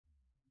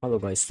Hello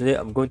guys, today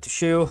I'm going to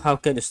show you how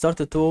can you start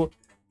to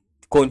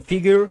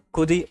configure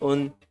Kodi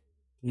on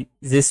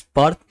this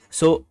part.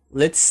 So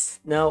let's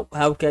now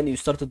how can you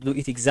start to do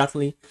it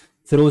exactly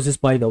through this.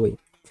 By the way,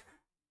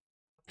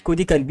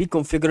 Kodi can be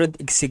configured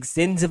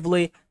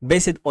extensively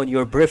based on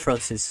your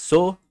preferences.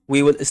 So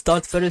we will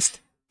start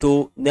first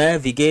to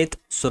navigate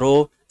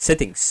through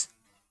settings.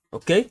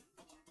 Okay,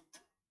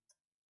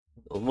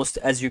 almost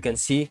as you can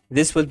see,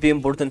 this will be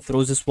important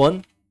through this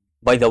one,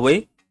 by the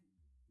way.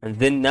 And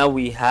then now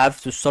we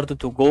have to start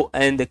to go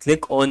and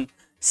click on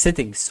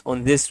settings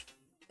on this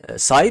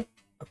side.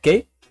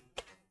 Okay,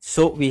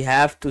 so we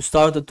have to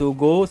start to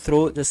go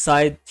through the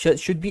side,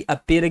 should be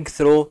appearing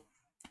through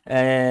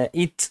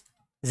it,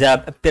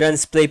 the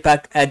appearance,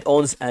 playback,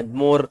 add-ons and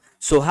more.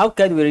 So how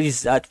can we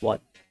reach that one?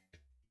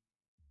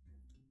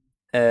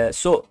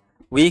 So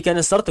we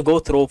can start to go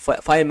through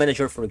file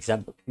manager, for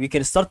example. We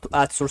can start to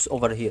add source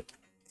over here.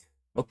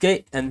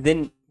 Okay, and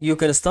then you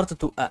can start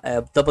to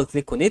double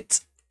click on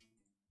it,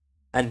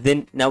 and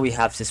then now we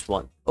have this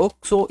one.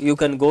 Also you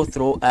can go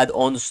through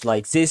add-ons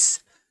like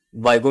this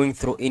by going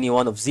through any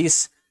one of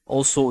these.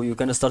 Also you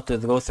can start to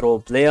go through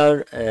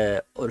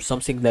player or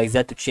something like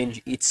that to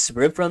change its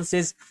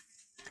preferences.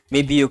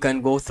 Maybe you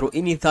can go through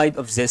any type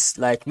of this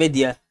like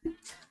media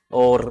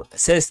or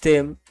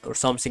system or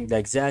something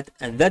like that.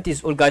 And that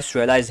is all guys, to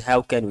realize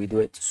how can we do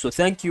it. So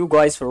thank you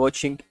guys for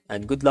watching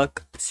and good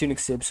luck. See you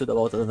next episode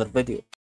about another video.